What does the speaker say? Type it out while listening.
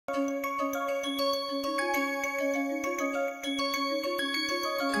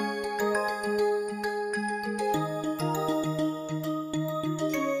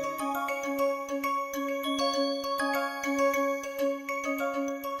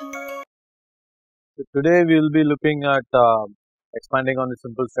Today we will be looking at expanding on the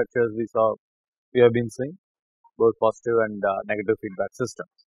simple structures we have been seeing, both positive and negative feedback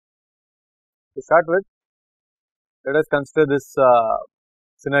systems. To start with, let us consider this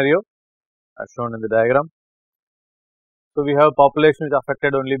scenario as shown in the diagram. So, we have population is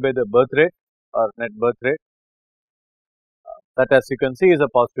affected only by the birth rate or net birth rate, that as you can see is a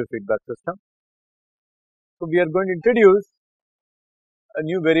positive feedback system. So, we are going to introduce a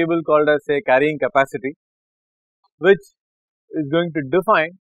new variable called as a carrying capacity, which is going to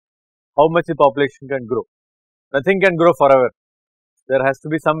define how much the population can grow. Nothing can grow forever. There has to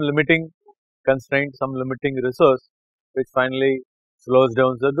be some limiting constraint, some limiting resource which finally slows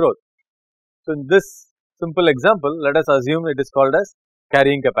down the growth. So, in this simple example, let us assume it is called as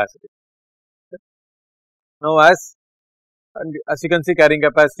carrying capacity. Now, as you can see, carrying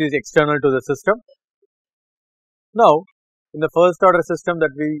capacity is external to the system. Now, in the first order system that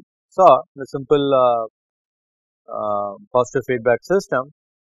we saw, the simple positive feedback system,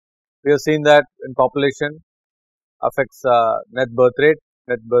 we have seen that in population affects net birth rate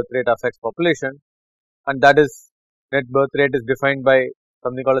affects population, and that is net birth rate is defined by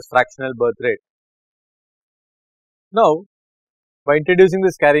something called as fractional birth rate. Now, by introducing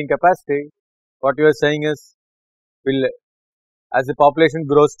this carrying capacity, what you are saying is, as the population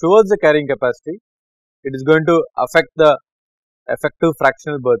grows towards the carrying capacity, it is going to affect the effective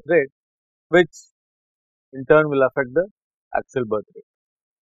fractional birth rate, which in turn will affect the actual birth rate.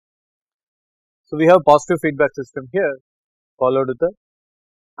 So, we have positive feedback system here followed with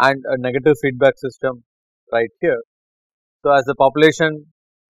and a negative feedback system right here. So, as the population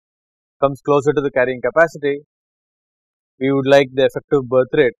comes closer to the carrying capacity, we would like the effective birth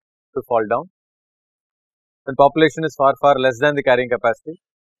rate to fall down. When population is far less than the carrying capacity,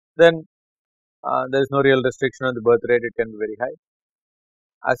 then there is no real restriction on the birth rate, it can be very high.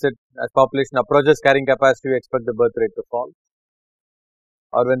 As population approaches carrying capacity, we expect the birth rate to fall,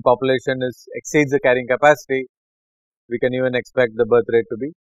 or when population exceeds the carrying capacity, we can even expect the birth rate to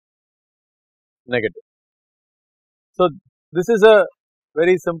be negative. So, this is a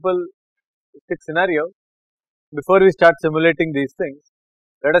very simple scenario. Before we start simulating these things,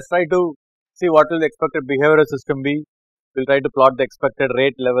 let us try to see what will the expected behavioral system be. We will try to plot the expected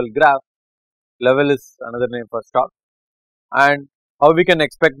rate level graph. Level is another name for stock, and how we can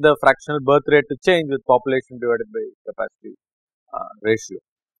expect the fractional birth rate to change with population divided by capacity ratio.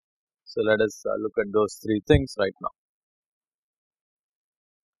 So, let us look at those three things right now.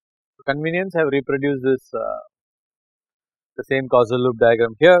 For convenience, I have reproduced this the same causal loop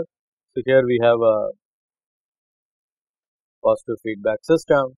diagram here. So, here we have a positive feedback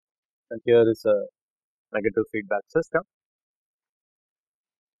system, and here is a negative feedback system.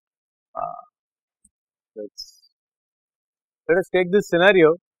 Let us take this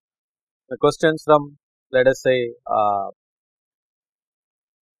scenario, the questions from, let us say,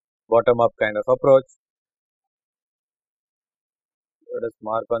 bottom up kind of approach. Let us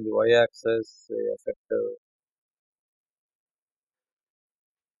mark on the y axis say effective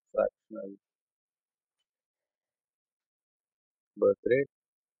fractional birth rate,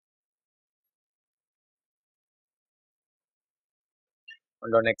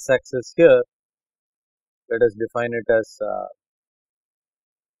 and on x axis here, let us define it as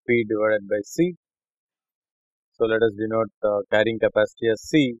P divided by C. So, let us denote carrying capacity as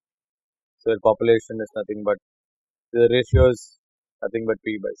C. So, the population is nothing but, the ratio is nothing but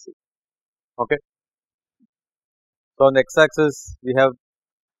P by C. Okay. So, on the x axis we have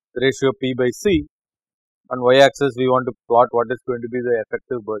the ratio P by C, on y axis we want to plot what is going to be the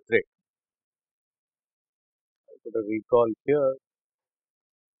effective birth rate. I will put a recall here,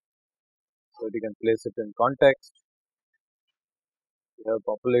 so that you can place it in context. We have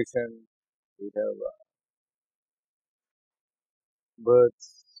population, we have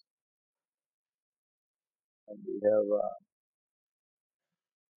births, and we have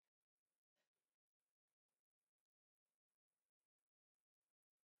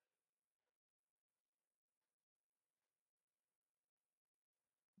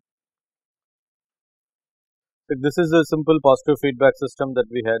so this is a simple positive feedback system that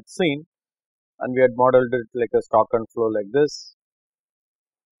we had seen, and we had modeled it like a stock and flow like this.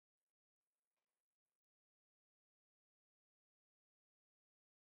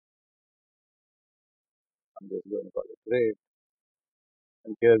 I'm just going to call it rate,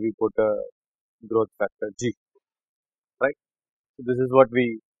 and here we put a growth factor G, right. So, this is what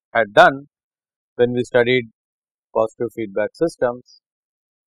we had done when we studied positive feedback systems,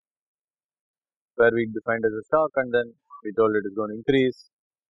 where we defined as a stock and then we told it is going to increase,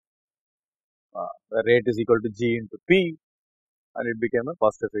 the rate is equal to G into P, and it became a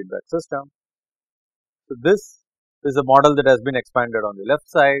positive feedback system. So, this is a model that has been expanded on the left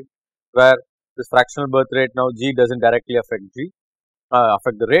side, where this fractional birth rate now G does not directly affect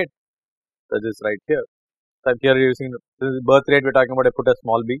affect the rate, that is right here. So, here using this is birth rate we are talking about, I put a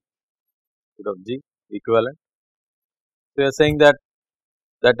small b instead of G equivalent. So, we are saying that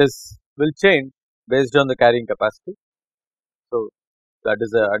is will change based on the carrying capacity. So, that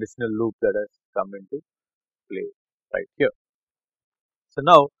is an additional loop that has come into play right here. So,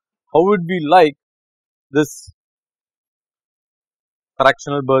 now how would we like this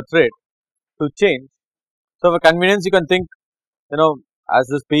fractional birth rate to change? So, for convenience you can think, as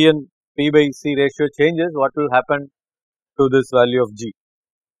this P and P by C ratio changes, what will happen to this value of G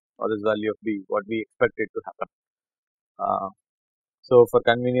or this value of B, what we expect it to happen. So, for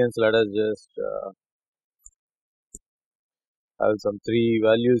convenience let us just have some 3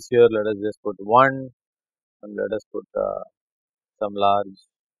 values here, let us just put 1 and let us put some large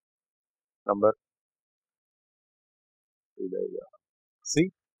number P by C.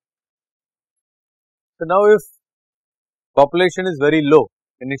 So, now if population is very low,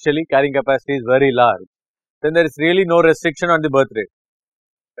 initially carrying capacity is very large, then there is really no restriction on the birth rate,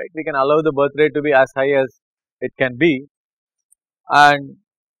 right. We can allow the birth rate to be as high as it can be, and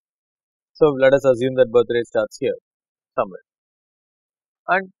so let us assume that birth rate starts here somewhere,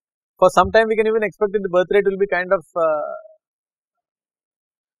 and for some time we can even expect that the birth rate will be kind of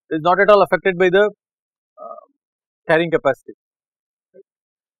is not at all affected by the carrying capacity. Right.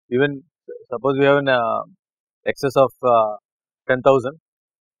 Even suppose we have an excess of 10,000,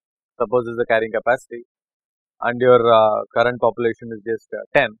 suppose is the carrying capacity, and your current population is just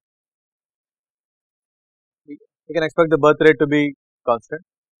 10, we can expect the birth rate to be constant.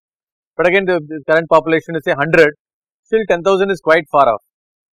 But again, the current population is say 100, still 10,000 is quite far off.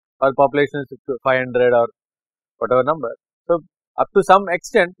 Our population is 500 or whatever number. So, up to some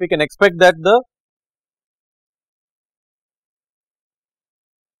extent, we can expect that the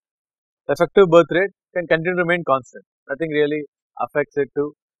effective birth rate can continue to remain constant. Nothing really affects it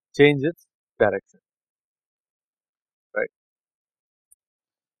to change its direction, right.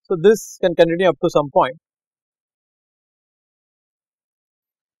 So, this can continue up to some point.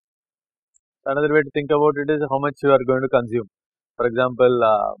 Another way to think about it is how much you are going to consume. For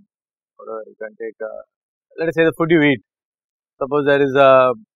example, you can take let us say the food you eat. Suppose there is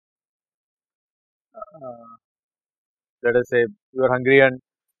a let us say you are hungry and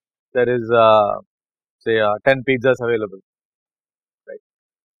there is say 10 pizzas available, right.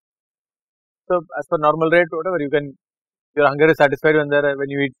 So, as per normal rate, whatever you can, your hunger is satisfied when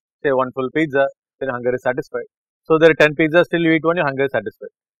you eat say one full pizza, then hunger is satisfied. So, there are 10 pizzas, still you eat one, your hunger is satisfied.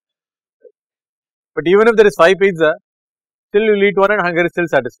 But even if there is 5 pizza, still you will eat one and hunger is still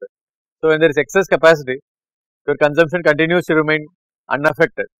satisfied. So, when there is excess capacity, your consumption continues to remain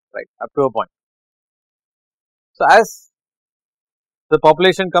unaffected, right, up to a point. So, as the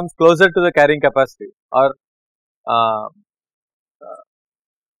population comes closer to the carrying capacity, or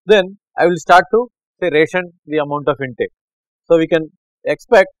then I will start to say ration the amount of intake. So, we can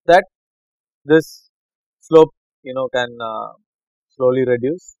expect that this slope can slowly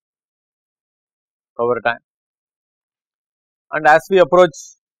reduce over time, and as we approach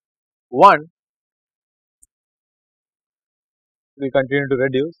 1, we continue to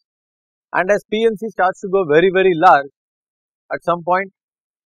reduce, and as P and C starts to go very large, at some point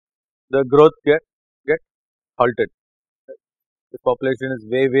the growth get halted. The population is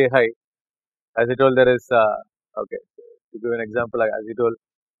way high. As I told, there is okay, to give an example, as I told,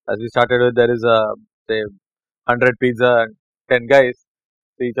 as we started with, there is say 100 pizza and 10 guys,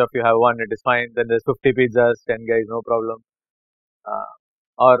 so each of you have one, it is fine. Then there is 50 pizzas, 10 guys, no problem,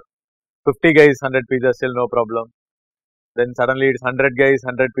 or 50 guys, 100 pizzas, still no problem. Then suddenly it is 100 guys,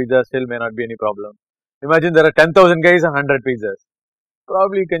 100 pizzas, still may not be any problem. Imagine there are 10,000 guys and 100 pizzas,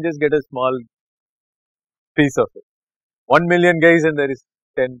 probably you can just get a small piece of it. 1 million guys and there is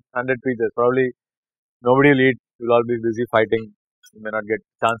 10, 100 pizzas, probably nobody will eat, you will all be busy fighting, you may not get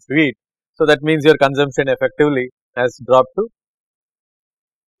chance to eat. So, that means your consumption effectively has dropped to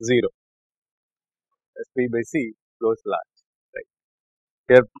 0, as P by C goes large, right.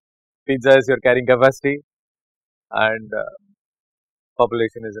 Here pizza is your carrying capacity, and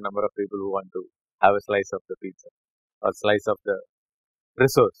population is the number of people who want to have a slice of the pizza or slice of the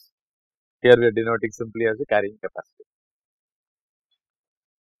resource. Here we are denoting simply as the carrying capacity.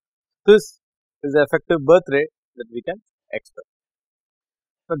 This is the effective birth rate that we can expect.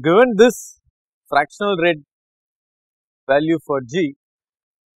 So, given this fractional rate value for G,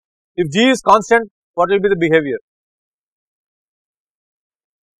 if G is constant, what will be the behavior?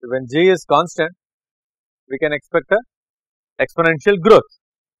 When G is constant, we can expect a exponential growth,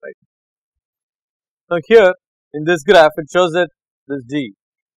 right. Now here in this graph it shows that this G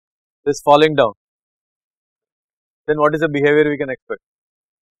is falling down. Then what is the behavior we can expect?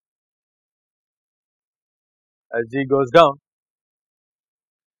 As G goes down,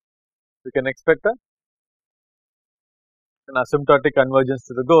 we can expect an asymptotic convergence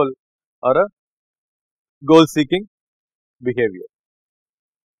to the goal or a goal seeking behavior.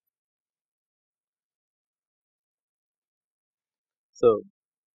 So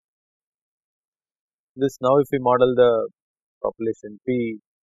this now if we model the population P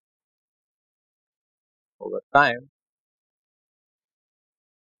over time,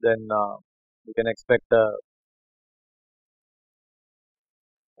 then we can expect a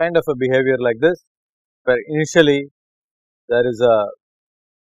kind of a behavior like this, where initially there is a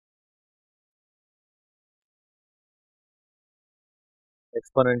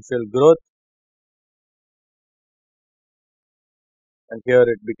exponential growth, and here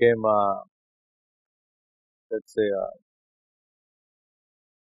it became let's say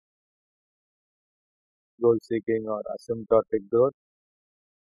goal seeking or asymptotic growth.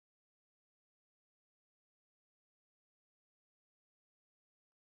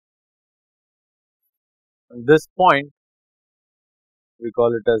 And this point we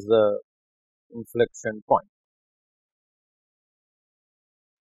call it as the inflection point.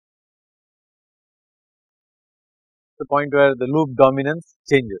 The point where the loop dominance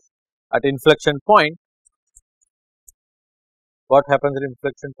changes. At inflection point, what happens at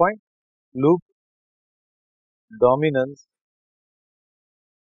inflection point? Loop dominance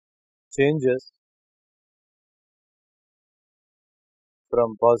changes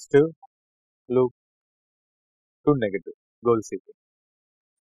from positive loop to negative goal seeking.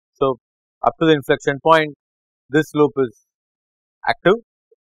 So up to the inflection point, this loop is active.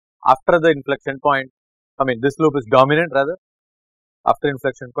 After the inflection point, this loop is dominant rather. After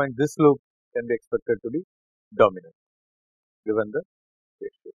inflection point, this loop can be expected to be dominant given the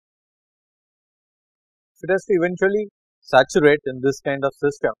ratio. It has to eventually saturate in this kind of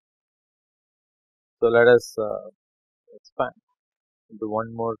system. So let us expand into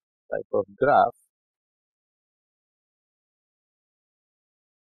one more type of graph.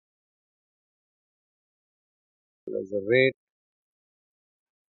 As a rate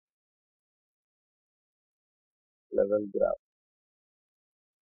level graph.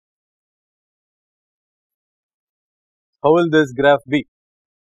 How will this graph be?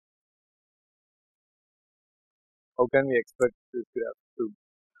 How can we expect this graph to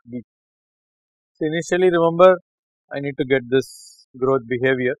be? So initially remember, I need to get this growth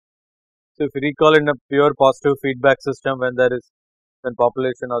behavior. So if you recall in a pure positive feedback system, when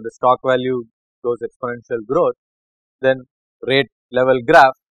population or the stock value goes exponential growth, then rate level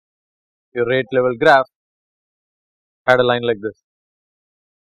graph, your rate level graph had a line like this,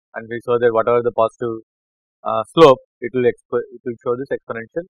 and we saw that whatever the positive slope, it will show this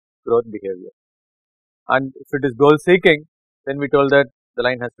exponential growth behavior. And if it is goal seeking, then we told that the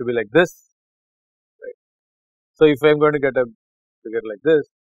line has to be like this, right? So if I am going to get a figure like this,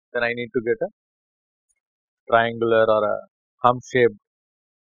 then I need to get a triangular or a hump shaped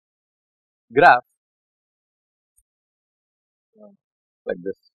graph like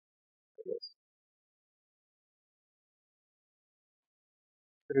this. Yes.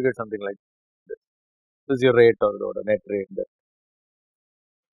 So you get something like this. This is your rate or the net rate that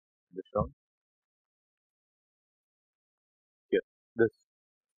is shown here. This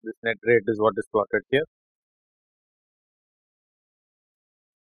net rate is what is plotted here.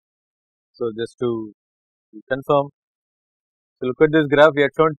 So just to confirm, so look at this graph. We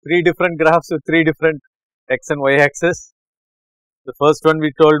had shown 3 different graphs with 3 different x and y axis. The first one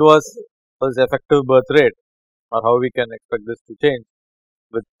we told was effective birth rate, or how we can expect this to change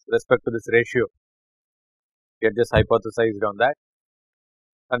with respect to this ratio. We had just hypothesized on that,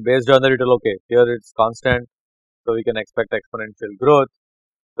 and based on that, it will okay. Here it's constant, so we can expect exponential growth,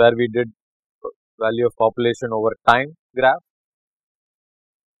 where we did value of population over time graph,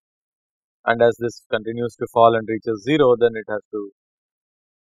 and as this continues to fall and reaches 0, then it has to,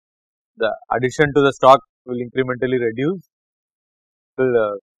 the addition to the stock will incrementally reduce,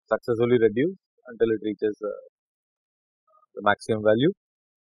 will successfully reduce until it reaches the maximum value.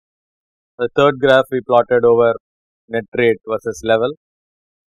 The third graph we plotted over net rate versus level,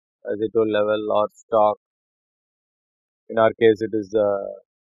 as I told, level or stock. In our case, it is the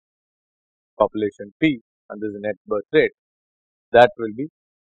population P, and this is net birth rate. That will be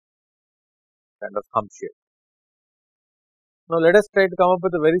kind of hump shape. Now let us try to come up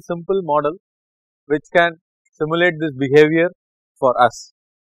with a very simple model which can simulate this behavior for us.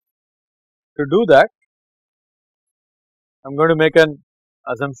 To do that, I am going to make an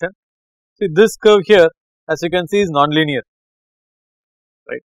assumption. See, this curve here, as you can see, is non-linear,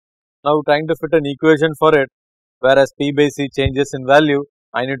 right. Now, trying to fit an equation for it, whereas p by c changes in value,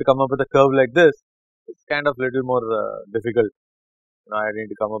 I need to come up with a curve like this. It's kind of little more difficult. I need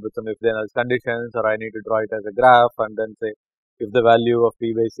to come up with some if then else conditions, or I need to draw it as a graph and then say if the value of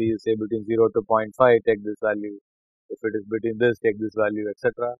p by c is say between 0 to 0.5, take this value. If it is between this, take this value,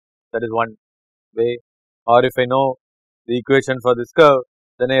 etc. That is one way. Or if I know the equation for this curve,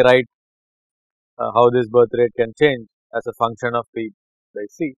 then I write how this birth rate can change as a function of p by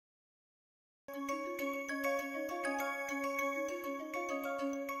c.